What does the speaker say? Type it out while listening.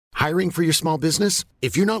Hiring for your small business?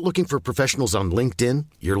 If you're not looking for professionals on LinkedIn,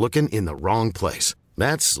 you're looking in the wrong place.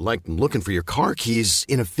 That's like looking for your car keys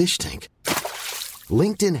in a fish tank.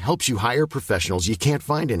 LinkedIn helps you hire professionals you can't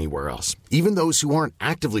find anywhere else, even those who aren't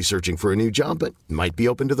actively searching for a new job but might be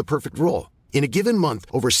open to the perfect role. In a given month,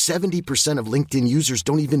 over 70% of LinkedIn users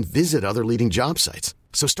don't even visit other leading job sites.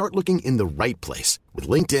 So start looking in the right place. With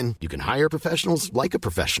LinkedIn, you can hire professionals like a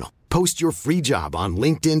professional. Post your free job on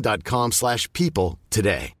linkedin.com/people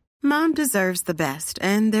today. Mom deserves the best,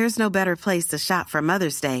 and there's no better place to shop for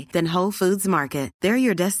Mother's Day than Whole Foods Market. They're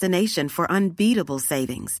your destination for unbeatable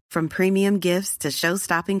savings, from premium gifts to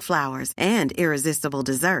show-stopping flowers and irresistible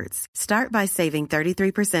desserts. Start by saving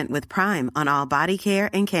 33% with Prime on all body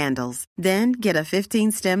care and candles. Then get a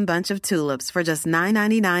 15-stem bunch of tulips for just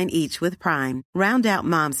 $9.99 each with Prime. Round out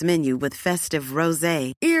Mom's menu with festive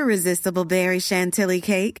rosé, irresistible berry chantilly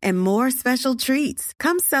cake, and more special treats.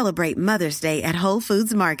 Come celebrate Mother's Day at Whole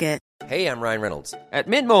Foods Market. Hey, I'm Ryan Reynolds. At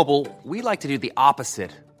Mint Mobile, we like to do the opposite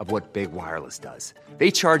of what Big Wireless does. They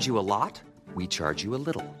charge you a lot, we charge you a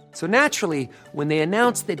little. So naturally, when they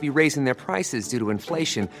announced they'd be raising their prices due to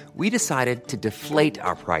inflation, we decided to deflate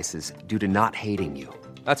our prices due to not hating you.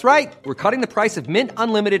 That's right. We're cutting the price of Mint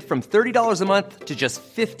Unlimited from $30 a month to just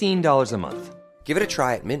 $15 a month. Give it a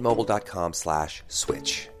try at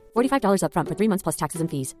mintmobile.com/switch. $45 up front for 3 months plus taxes and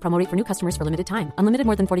fees. Promo rate for new customers for limited time. Unlimited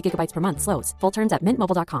more than 40 gigabytes per month. Slows full terms at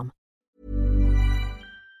mintmobile.com.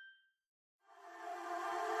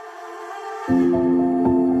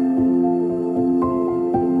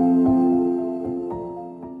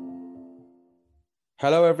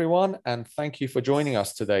 Hello, everyone, and thank you for joining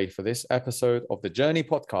us today for this episode of the Journey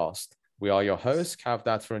Podcast. We are your hosts, Cav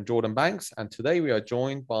Dadfer and Jordan Banks, and today we are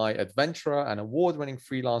joined by adventurer and award-winning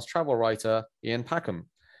freelance travel writer, Ian Packham.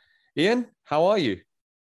 Ian, how are you?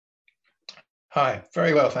 Hi,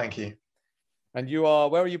 very well, thank you. And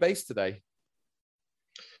where are you based today?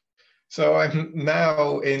 So I'm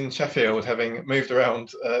now in Sheffield, having moved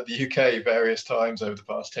around the UK various times over the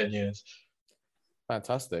past 10 years.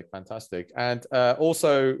 Fantastic. And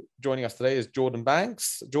also joining us today is Jordan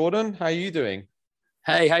Banks. Jordan, how are you doing?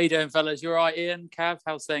 Hey, how you doing, fellas? You all right, Ian? Cav,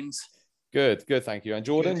 how's things? Good, thank you. And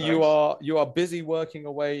Jordan, good, you are busy working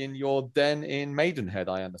away in your den in Maidenhead,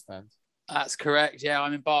 I understand. That's correct. Yeah,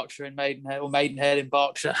 I'm in Berkshire in Maidenhead in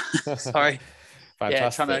Berkshire. Sorry. Fantastic. Yeah,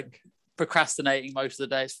 trying to procrastinating most of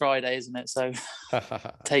the day. It's Friday, isn't it? So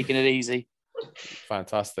taking it easy.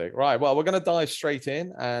 Fantastic. Right. Well, we're going to dive straight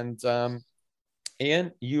in. And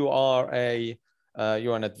Ian, you're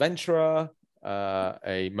an adventurer,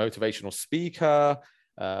 a motivational speaker,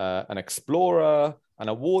 an explorer, an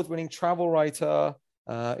award-winning travel writer.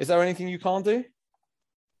 Is there anything you can't do?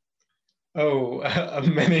 Oh,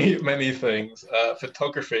 many things.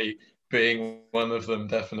 Photography being one of them,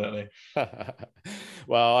 definitely.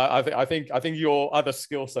 Well, I think your other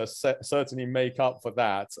skill sets certainly make up for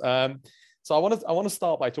that. So I want to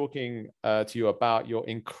start by talking to you about your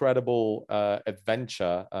incredible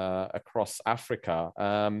adventure across Africa.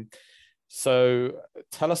 So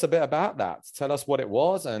tell us a bit about that. Tell us what it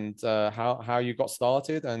was and how you got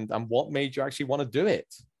started and what made you actually want to do it.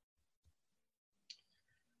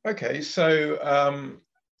 Okay, so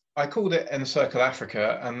I called it Encircle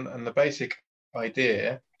Africa, and the basic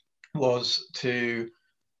idea was to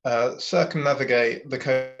circumnavigate the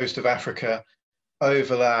coast of Africa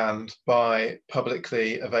overland by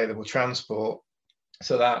publicly available transport.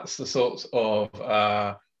 So that's the sorts of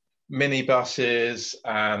minibuses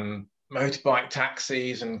and motorbike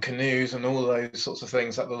taxis and canoes and all those sorts of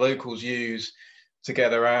things that the locals use to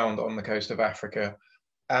get around on the coast of Africa.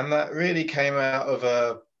 And that really came out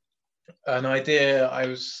of an idea. I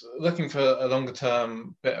was looking for a longer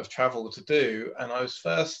term bit of travel to do, and I was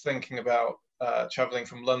first thinking about traveling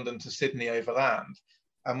from London to Sydney overland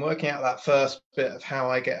and working out that first bit of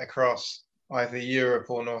how I get across either Europe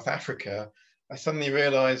or North Africa. I suddenly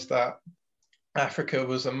realized that Africa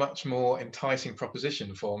was a much more enticing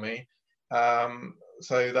proposition for me.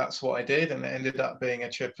 So that's what I did, and it ended up being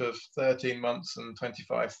a trip of 13 months and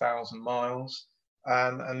 25,000 miles,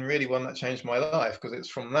 and really one that changed my life, because it's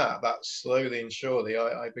from that slowly and surely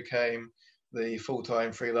I became the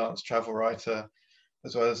full-time freelance travel writer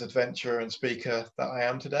as well as adventurer and speaker that I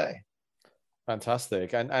am today.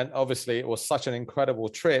 Fantastic. And obviously it was such an incredible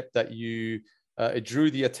trip that it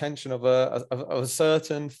drew the attention of a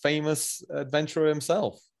certain famous adventurer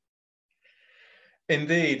himself.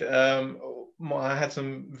 Indeed. I had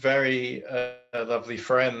some very lovely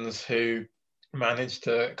friends who managed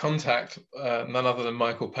to contact none other than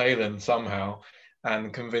Michael Palin somehow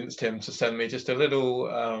and convinced him to send me just a little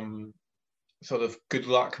sort of good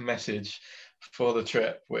luck message for the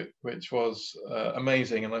trip, which was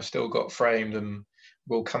amazing, and I still got framed and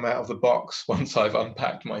will come out of the box once I've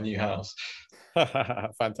unpacked my new house.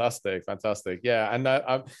 Fantastic. Yeah, and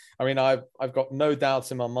I've got no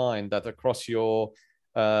doubts in my mind that across your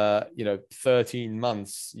 13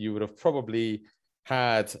 months, you would have probably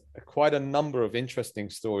had quite a number of interesting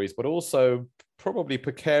stories, but also probably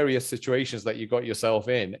precarious situations that you got yourself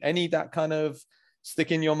in. Any that kind of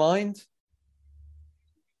stick in your mind?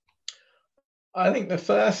 I think the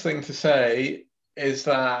first thing to say is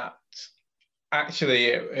that actually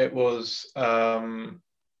it was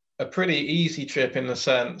a pretty easy trip, in the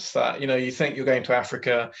sense that, you think you're going to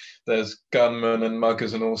Africa, there's gunmen and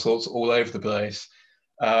muggers and all sorts all over the place,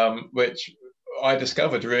 which I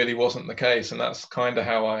discovered really wasn't the case. And that's kind of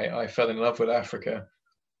how I fell in love with Africa,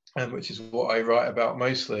 and which is what I write about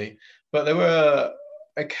mostly. But there were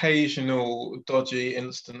occasional dodgy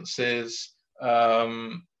instances.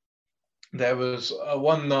 There was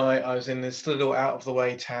one night I was in this little out of the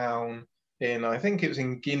way town I think it was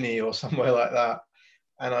in Guinea or somewhere like that.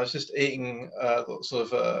 And I was just eating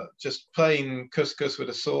just plain couscous with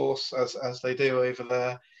a sauce, as they do over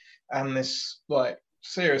there. And this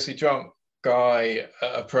seriously drunk guy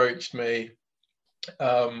approached me.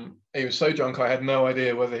 He was so drunk I had no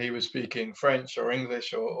idea whether he was speaking French or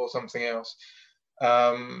English or something else.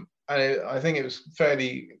 And I think it was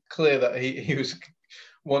fairly clear that he was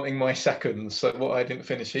wanting my seconds, so what I didn't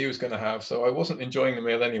finish he was going to have. So I wasn't enjoying the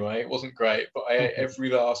meal anyway. It wasn't great, but I ate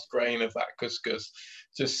every last grain of that couscous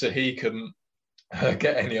just so he couldn't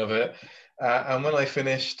get any of it. And when I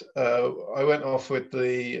finished, I went off with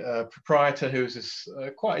the proprietor, who was this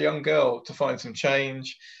quite a young girl, to find some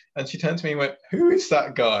change. And she turned to me and went, "Who is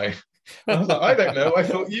that guy?" And I was like, "I don't know. I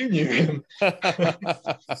thought you knew him."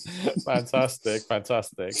 Fantastic.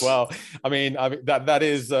 Well, I mean that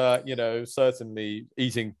is certainly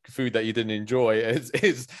eating food that you didn't enjoy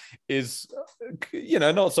is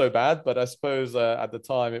not so bad, but I suppose at the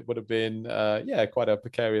time it would have been quite a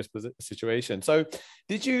precarious situation. So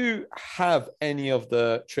did you have any of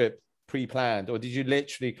the trip pre-planned, or did you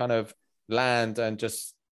literally kind of land and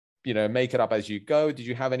just make it up as you go? Did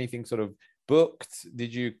you have anything sort of booked?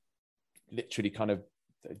 Did you literally kind of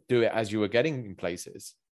do it as you were getting in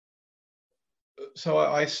places? So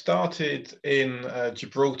I started in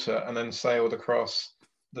Gibraltar and then sailed across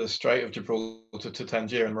the Strait of Gibraltar to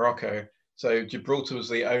Tangier in Morocco. So Gibraltar was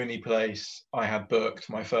the only place I had booked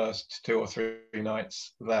my first 2 or 3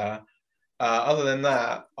 nights there. Other than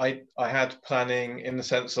that, I had planning, in the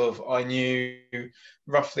sense of I knew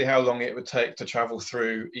roughly how long it would take to travel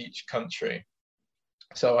through each country.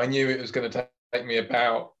 So I knew it was going to take me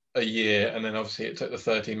about a year, and then obviously it took the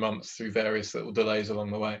 13 months through various little delays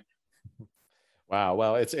along the way. Wow.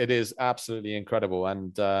 Well, it is absolutely incredible.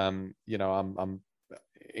 And, I'm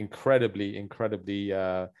incredibly in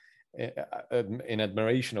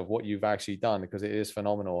admiration of what you've actually done, because it is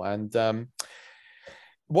phenomenal. And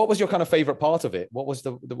what was your kind of favorite part of it? What was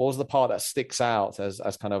the part that sticks out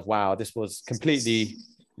as kind of, wow, this was completely,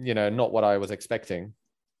 not what I was expecting?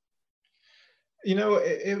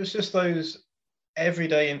 It was just those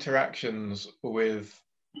everyday interactions with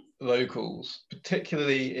locals,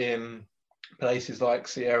 particularly in places like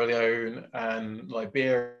Sierra Leone and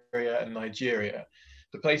Liberia and Nigeria,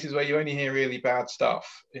 the places where you only hear really bad stuff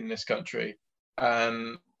in this country.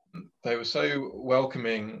 And they were so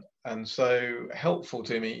welcoming and so helpful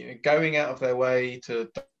to me, going out of their way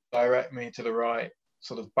to direct me to the right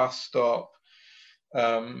sort of bus stop,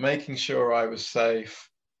 making sure I was safe,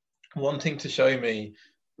 wanting to show me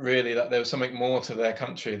really that there was something more to their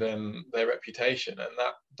country than their reputation. And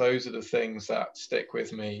those are the things that stick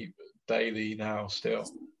with me daily now still.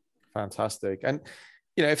 Fantastic. And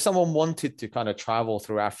if someone wanted to kind of travel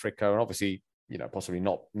through Africa, and obviously possibly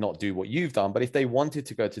not do what you've done, but if they wanted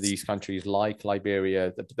to go to these countries like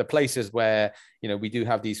Liberia, the places where we do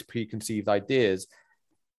have these preconceived ideas,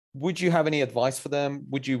 would you have any advice for them?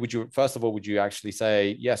 Would you first of all, would you actually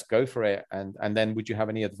say yes, go for it, and then would you have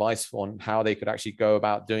any advice on how they could actually go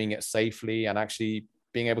about doing it safely and actually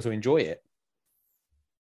being able to enjoy it?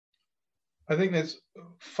 I think there's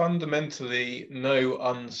fundamentally no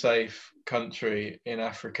unsafe country in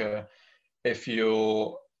Africa if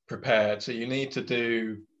you're prepared. So you need to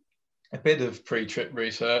do a bit of pre-trip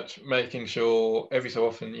research, making sure every so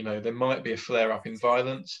often, there might be a flare-up in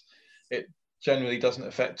violence. It generally doesn't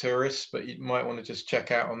affect tourists, but you might want to just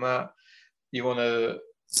check out on that. You want to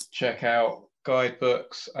check out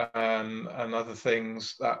guidebooks and other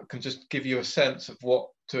things that can just give you a sense of what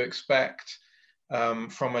to expect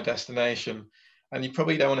from a destination. And you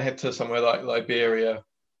probably don't want to head to somewhere like Liberia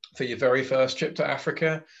for your very first trip to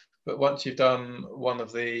Africa, But once you've done one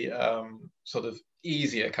of the sort of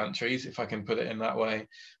easier countries, if I can put it in that way,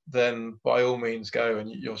 then by all means go,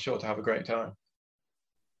 and you're sure to have a great time.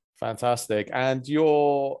 Fantastic. And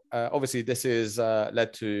you're obviously this is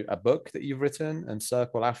led to a book that you've written,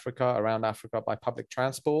 Encircle Africa, Around Africa by Public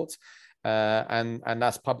Transport. And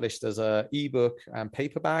that's published as a ebook and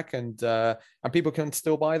paperback, and people can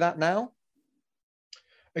still buy that now.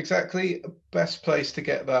 Exactly. Best place to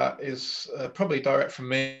get that is probably direct from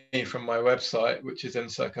me, from my website, which is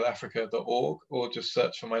encircleafrica.org, or just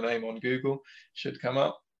search for my name on Google, should come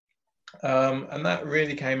up. And that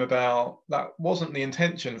really came about, that wasn't the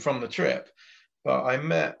intention from the trip, but I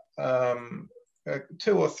met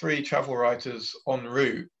 2 or 3 travel writers en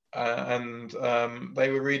route, and they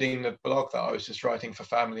were reading the blog that I was just writing for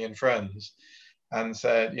family and friends, and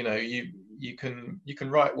said, you know, you can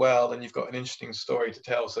write well, and you've got an interesting story to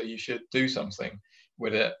tell, so you should do something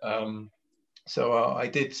with it. So I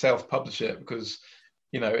did self-publish it because,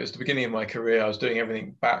 you know, it was the beginning of my career. I was doing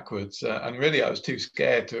everything backwards, and really I was too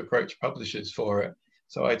scared to approach publishers for it.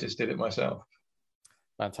 So I just did it myself.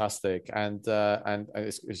 Fantastic, and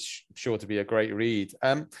it's sure to be a great read.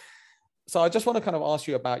 So I just want to kind of ask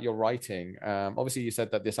you about your writing. Obviously, you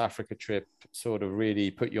said that this Africa trip sort of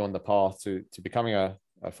really put you on the path to becoming a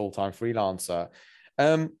full-time freelancer.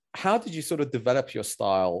 How did you sort of develop your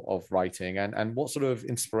style of writing, and what sort of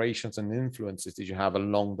inspirations and influences did you have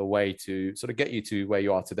along the way to sort of get you to where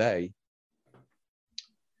you are today?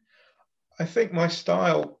 I think my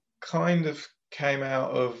style kind of came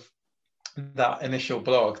out of that initial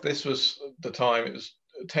blog. This was the time, it was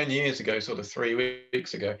 10 years ago, sort of 3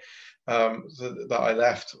 weeks ago, that I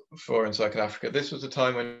left for Encircle Africa. This was the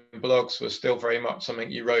time when blogs were still very much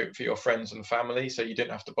something you wrote for your friends and family, so you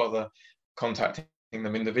didn't have to bother contacting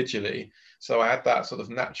them individually. So I had that sort of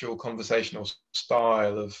natural conversational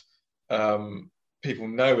style of people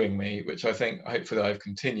knowing me, which I think hopefully I've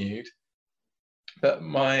continued. But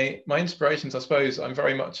my inspirations, I suppose, I'm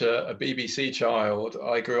very much a BBC child.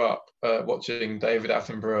 I grew up watching David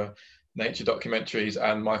Attenborough nature documentaries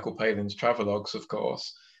and Michael Palin's travelogues, of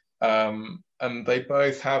course. And they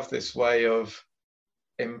both have this way of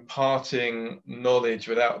imparting knowledge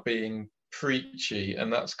without being preachy,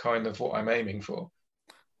 and that's kind of what I'm aiming for.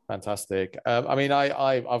 Fantastic. I mean,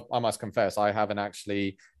 I must confess, I haven't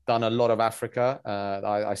actually done a lot of Africa.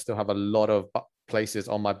 I still have a lot of places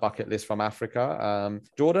on my bucket list from Africa.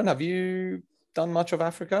 Jordan, have you done much of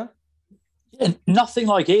Africa? Yeah, nothing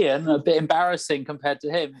like Ian, a bit embarrassing compared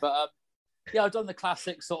to him, but yeah, I've done the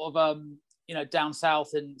classic sort of down south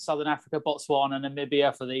in southern Africa, Botswana,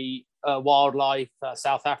 Namibia for the wildlife,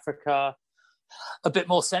 South Africa. A bit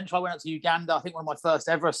more central, I went up to Uganda. I think one of my first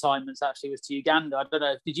ever assignments actually was to Uganda. I don't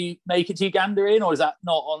know, did you make it to Uganda, Ian, or is that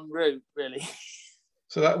not en route, really?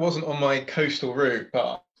 So that wasn't on my coastal route,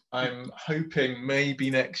 but I'm hoping maybe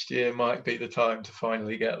next year might be the time to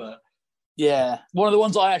finally get there. Yeah, one of the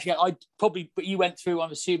ones but you went through,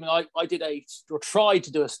 I'm assuming, I tried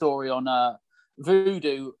to do a story on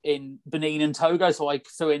voodoo in Benin and Togo, so I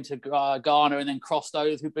flew into Ghana and then crossed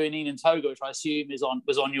over through Benin and Togo, which I assume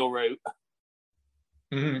was on your route.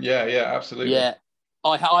 Mm-hmm. Yeah, absolutely. Yeah,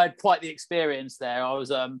 I had quite the experience there. I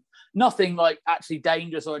was nothing like actually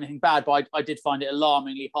dangerous or anything bad, but I did find it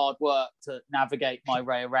alarmingly hard work to navigate my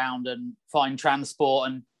way around and find transport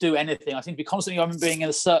and do anything. I seem to be constantly being in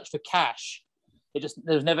a search for cash.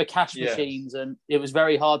 There was never cash machines, and it was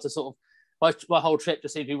very hard to sort of. My whole trip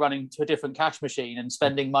just seemed to be running to a different cash machine and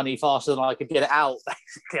spending money faster than I could get it out.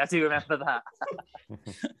 Basically, I do remember that.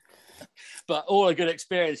 But all a good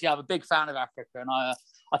experience. Yeah, I'm a big fan of Africa, and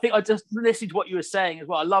I think I just listened to what you were saying as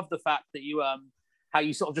well. I love the fact that you how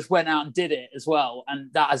you sort of just went out and did it as well,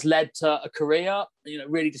 and that has led to a career. You know,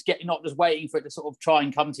 really just not just waiting for it to sort of try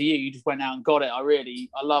and come to you. You just went out and got it. I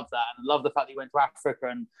love that, and I love the fact that you went to Africa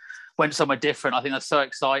and went somewhere different. I think that's so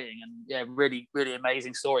exciting, and yeah, really, really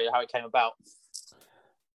amazing story of how it came about.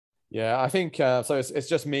 Yeah, I think so. It's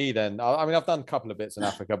just me then. I mean, I've done a couple of bits in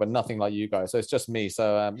Africa, but nothing like you guys. So it's just me.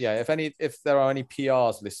 So yeah, if there are any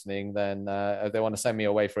PRs listening, then if they want to send me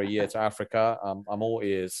away for a year to Africa, I'm all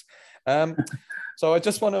ears. So I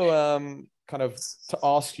just want to kind of to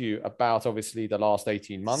ask you about obviously the last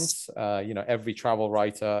 18 months. Every travel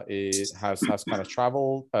writer has kind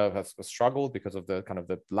of has struggled because of the kind of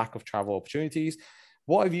the lack of travel opportunities.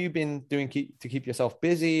 What have you been doing to keep yourself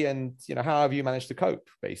busy, and how have you managed to cope,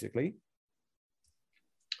 basically?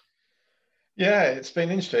 Yeah, it's been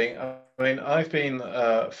interesting. I mean, I've been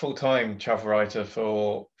a full-time travel writer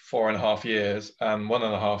for 4.5 years, and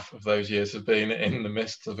 1.5 of those years have been in the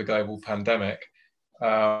midst of a global pandemic.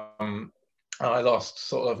 I lost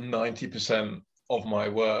sort of 90% of my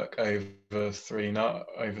work over 3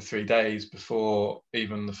 days before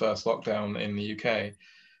even the first lockdown in the UK.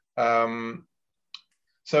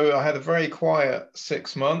 So I had a very quiet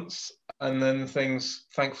 6 months, and then things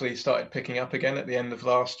thankfully started picking up again at the end of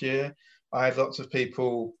last year. I had lots of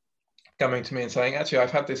people coming to me and saying, actually,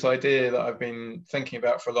 I've had this idea that I've been thinking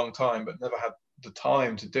about for a long time, but never had the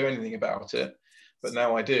time to do anything about it. But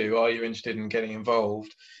now I do. Are you interested in getting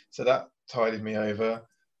involved? So that tided me over,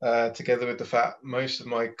 together with the fact most of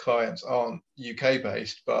my clients aren't UK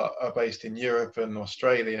based, but are based in Europe and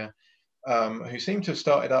Australia, who seem to have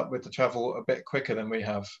started up with the travel a bit quicker than we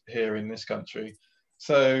have here in this country.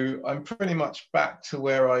 So I'm pretty much back to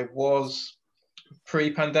where I was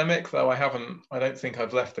pre-pandemic, though I don't think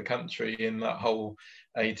I've left the country in that whole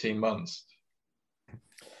 18 months.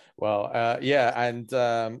 Well, yeah, and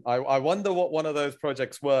I wonder what one of those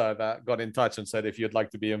projects were that got in touch and said if you'd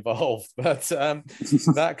like to be involved. But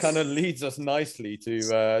that kind of leads us nicely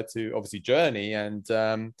to obviously Journey, and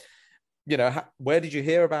where did you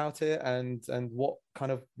hear about it, and what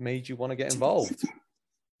kind of made you want to get involved?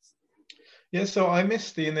 Yeah, so I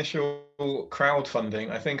missed the initial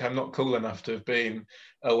crowdfunding. I think I'm not cool enough to have been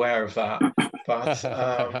aware of that.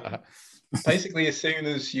 But basically, as soon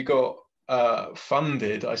as you got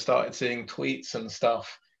funded, I started seeing tweets and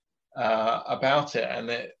stuff about it, and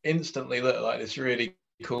it instantly looked like this really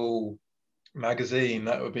cool magazine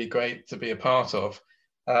that would be great to be a part of.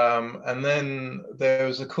 And then there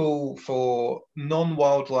was a call for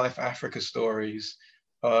non-wildlife Africa stories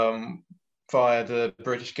via the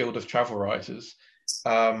British Guild of Travel Writers.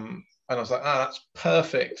 And I was like, that's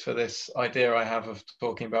perfect for this idea I have of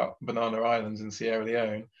talking about banana islands in Sierra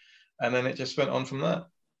Leone. And then it just went on from there.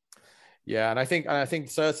 Yeah, and I think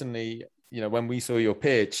certainly, when we saw your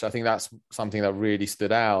pitch, I think that's something that really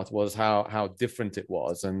stood out, was how different it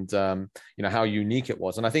was, and how unique it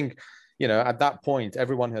was. And I think, at that point,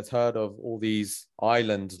 everyone has heard of all these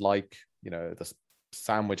islands like, the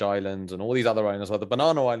Sandwich Islands and all these other islands, where the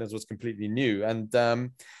Banana Islands was completely new. And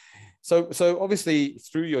so obviously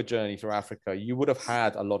through your journey through Africa, you would have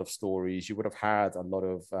had a lot of stories. You would have had a lot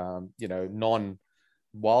of,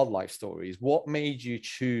 non-wildlife stories. What made you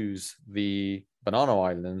choose the Banana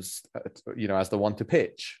Islands, as the one to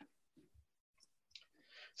pitch?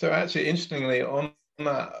 So actually, interestingly, on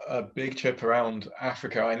that big trip around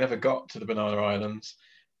Africa, I never got to the Banana Islands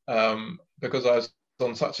because I was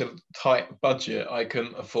on such a tight budget. I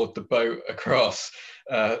couldn't afford the boat across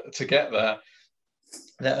to get there,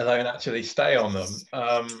 let alone actually stay on them.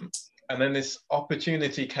 And then this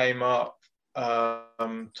opportunity came up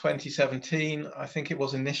 2017, I think it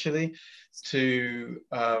was initially, to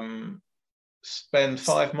spend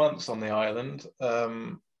 5 months on the island,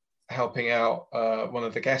 helping out one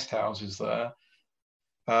of the guest houses there.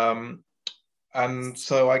 And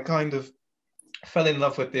so I kind of fell in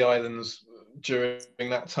love with the islands during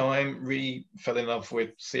that time, really fell in love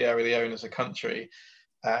with Sierra Leone as a country,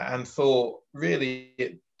 and thought really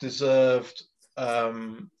it deserved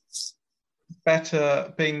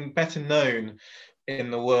being better known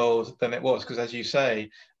in the world than it was. Because as you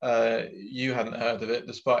say, you hadn't heard of it,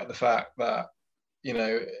 despite the fact that,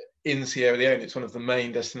 in Sierra Leone, it's one of the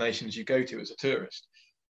main destinations you go to as a tourist.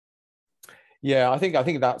 Yeah, I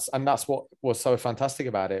think that's what was so fantastic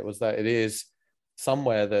about it, was that it is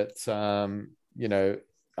somewhere that,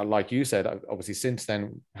 like you said, obviously since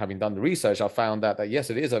then, having done the research, I found that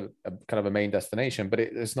yes, it is a kind of a main destination, but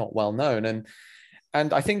it's not well known.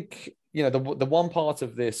 And I think, the one part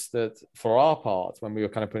of this that for our part, when we were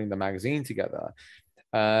kind of putting the magazine together,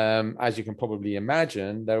 as you can probably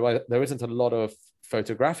imagine, there isn't a lot of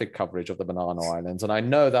photographic coverage of the Banana Islands. And I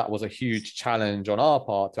know that was a huge challenge on our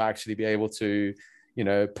part to actually be able to,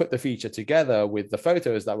 put the feature together with the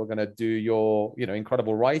photos that were going to do your,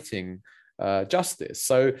 incredible writing justice.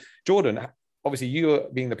 So Jordan, obviously you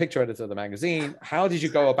being the picture editor of the magazine, how did you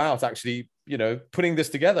go about actually, putting this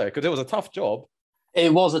together? Because it was a tough job.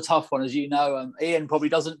 It was a tough one, as you know. Ian probably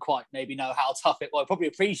doesn't quite maybe know how tough it was. Probably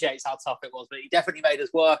appreciates how tough it was, but he definitely made us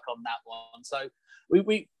work on that one. So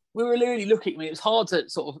we were really looking. I mean, it was hard to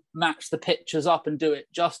sort of match the pictures up and do it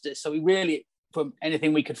justice. So we really, from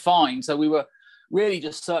anything we could find. So we were really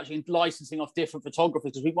just searching, licensing off different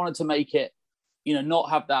photographers, because we wanted to make it, not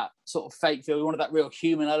have that sort of fake feel. We wanted that real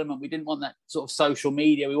human element. We didn't want that sort of social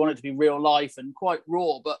media. We wanted it to be real life and quite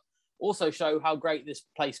raw, but also show how great this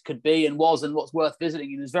place could be and was, and what's worth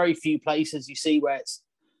visiting. And there's very few places you see where it's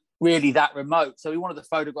really that remote. So we wanted the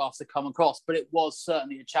photographs to come across, but it was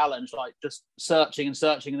certainly a challenge, like just searching.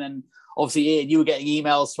 And then obviously, Ian, you were getting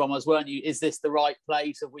emails from us, weren't you? Is this the right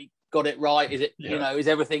place? Have we got it right? Is it, is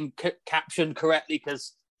everything captioned correctly?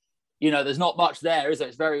 Because there's not much there, is there?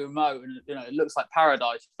 It's very remote, and it looks like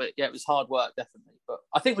paradise. But yeah, it was hard work, definitely. But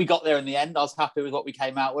I think we got there in the end. I was happy with what we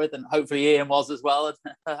came out with, and hopefully Ian was as well,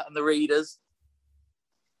 and the readers.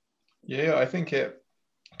 Yeah, I think it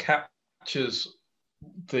captures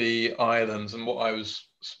the islands and what I was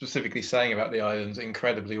specifically saying about the islands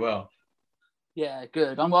incredibly well. Yeah,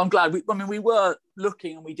 good. I'm glad. We were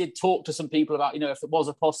looking, and we did talk to some people about, if there was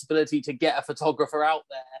a possibility to get a photographer out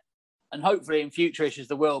there, and hopefully in future issues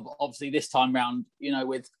there will. But obviously this time round,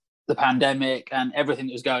 with the pandemic and everything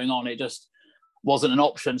that was going on, it just wasn't an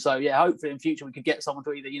option. So yeah, hopefully in future we could get someone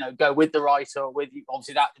to either go with the writer or with you.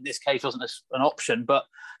 Obviously that in this case wasn't an option, but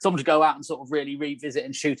someone to go out and sort of really revisit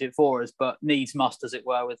and shoot it for us. But needs must, as it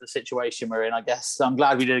were, with the situation we're in, I guess. So I'm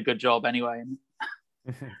glad we did a good job anyway.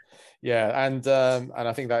 Yeah, and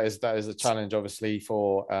I think that is a challenge, obviously,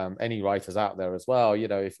 for any writers out there as well.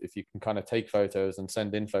 If you can kind of take photos and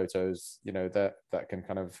send in photos, that can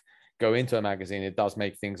kind of go into a magazine, it does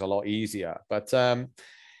make things a lot easier. But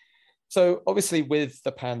so obviously with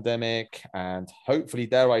the pandemic and hopefully,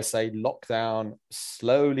 dare I say, lockdown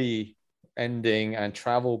slowly ending and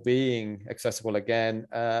travel being accessible again,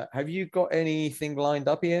 have you got anything lined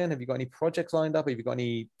up, Ian? Have you got any projects lined up? Have you got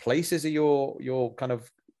any places that you're kind of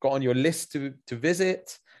got on your list to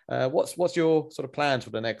visit? What's your sort of plans for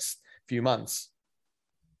the next few months?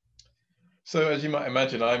 So as you might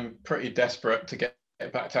imagine, I'm pretty desperate to get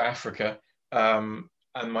back to Africa.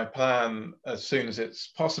 And my plan, as soon as it's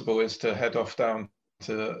possible, is to head off down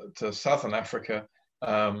to Southern Africa.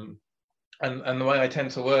 And the way I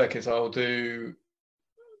tend to work is I'll do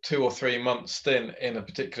 2 or 3 months stint in a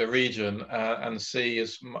particular region and see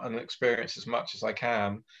and experience as much as I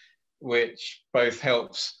can, which both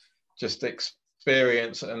helps just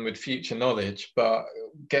experience and with future knowledge, but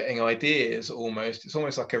getting ideas it's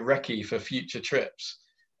almost like a recce for future trips.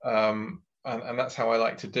 And that's how I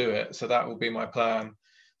like to do it. So that will be my plan,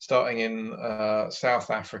 starting in South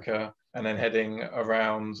Africa and then heading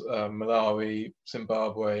around Malawi,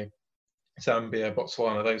 Zimbabwe, Zambia,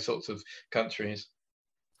 Botswana, those sorts of countries.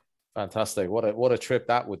 Fantastic. What a trip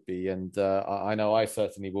that would be. And I know I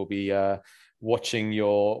certainly will be watching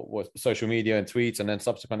your social media and tweets and then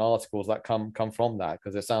subsequent articles that come from that,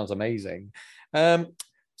 because it sounds amazing.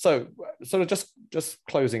 So sort of just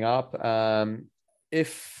closing up,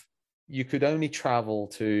 if you could only travel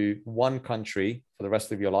to one country for the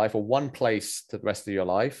rest of your life, or one place to the rest of your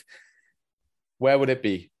life, where would it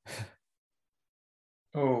be?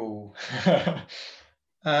 Oh, can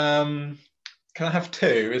I have 2?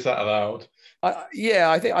 Is that allowed?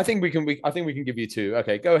 Yeah, I think we can give you 2.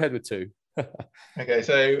 Okay, go ahead with 2. Okay,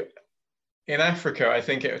 so in Africa, I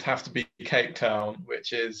think it would have to be Cape Town,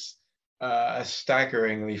 which is a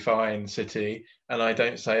staggeringly fine city, and I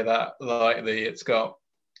don't say that lightly. It's got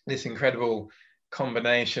this incredible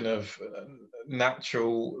combination of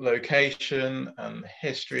natural location and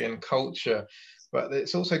history and culture, but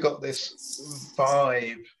it's also got this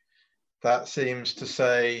vibe that seems to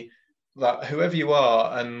say that whoever you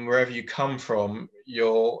are and wherever you come from,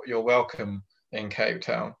 you're welcome in Cape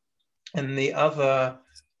Town. And the other,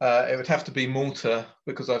 it would have to be Malta,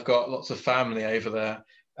 because I've got lots of family over there,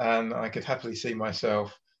 and I could happily see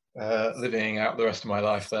myself living out the rest of my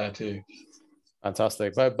life there too.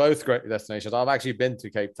 Fantastic. Both great destinations. I've actually been to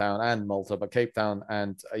Cape Town and Malta, but Cape Town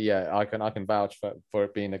and yeah, I can vouch for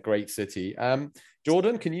it being a great city.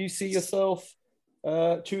 Jordan, can you see yourself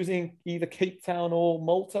choosing either Cape Town or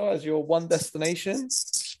Malta as your one destination?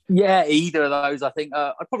 Yeah, either of those. I think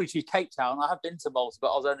I'd probably choose Cape Town. I have been to Malta,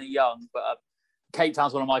 but I was only young. But Cape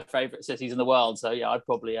Town's one of my favourite cities in the world. So yeah, I'd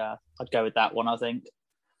probably I'd go with that one, I think.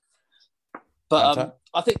 But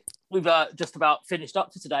I think we've just about finished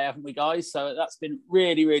up for today, haven't we, guys? So that's been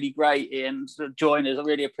really, really great, Ian, to join us. I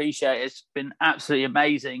really appreciate it. It's been absolutely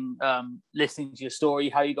amazing listening to your story,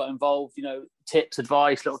 how you got involved, tips,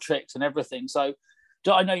 advice, little tricks and everything. So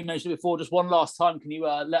I know you mentioned it before, just one last time, can you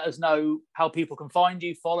let us know how people can find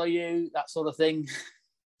you, follow you, that sort of thing?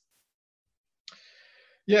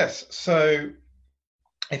 Yes, so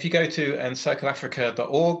if you go to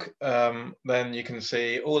encircleafrica.org, then you can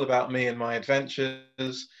see all about me and my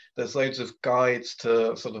adventures. There's loads of guides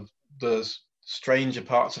to sort of the stranger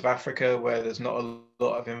parts of Africa where there's not a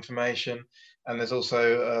lot of information. And there's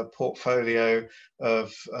also a portfolio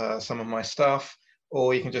of some of my stuff.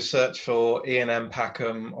 Or you can just search for Ian M.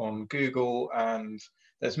 Packham on Google, and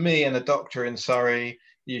there's me and a doctor in Surrey.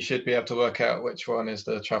 You should be able to work out which one is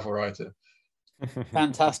the travel writer.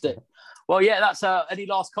 Fantastic. Well, yeah, that's any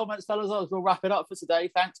last comments, fellas? We'll wrap it up for today.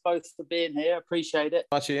 Thanks both for being here. Appreciate it.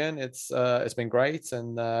 Much, Ian. It's been great,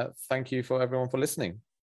 and thank you for everyone for listening.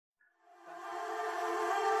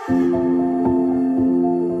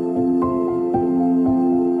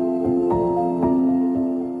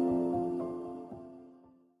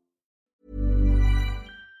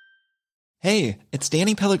 Hey, it's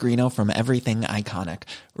Danny Pellegrino from Everything Iconic.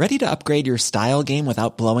 Ready to upgrade your style game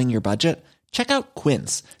without blowing your budget? Check out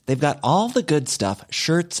Quince. They've got all the good stuff,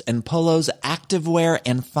 shirts and polos, activewear,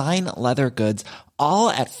 and fine leather goods, all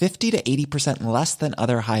at 50 to 80% less than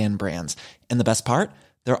other high-end brands. And the best part?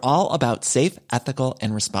 They're all about safe, ethical,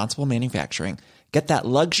 and responsible manufacturing. Get that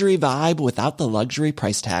luxury vibe without the luxury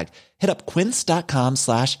price tag. Hit up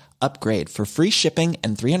quince.com/upgrade for free shipping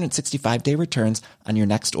and 365-day returns on your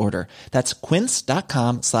next order. That's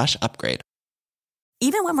quince.com/upgrade.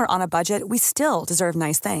 Even when we're on a budget, we still deserve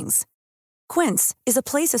nice things. Quince is a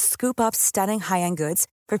place to scoop up stunning high-end goods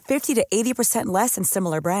for 50 to 80% less than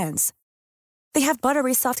similar brands. They have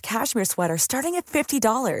buttery soft cashmere sweaters starting at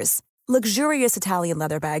 $50, luxurious Italian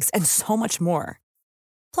leather bags, and so much more.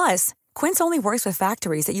 Plus, Quince only works with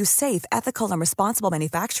factories that use safe, ethical, and responsible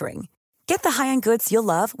manufacturing. Get the high-end goods you'll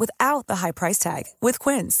love without the high price tag with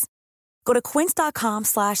Quince. Go to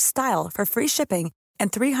quince.com/style for free shipping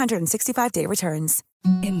and 365-day returns.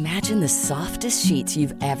 Imagine the softest sheets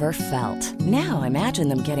you've ever felt. Now imagine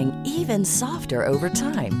them getting even softer over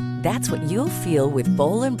time. That's what you'll feel with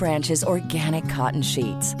Boll & Branch's organic cotton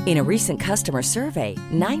sheets. In a recent customer survey,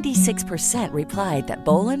 96% replied that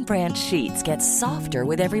Boll & Branch sheets get softer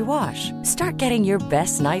with every wash. Start getting your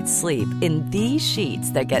best night's sleep in these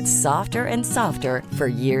sheets that get softer and softer for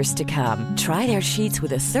years to come. Try their sheets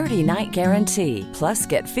with a 30-night guarantee. Plus,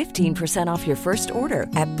 get 15% off your first order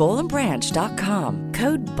at bollandbranch.com.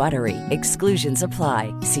 Code BUTTERY. Exclusions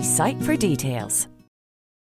apply. See site for details.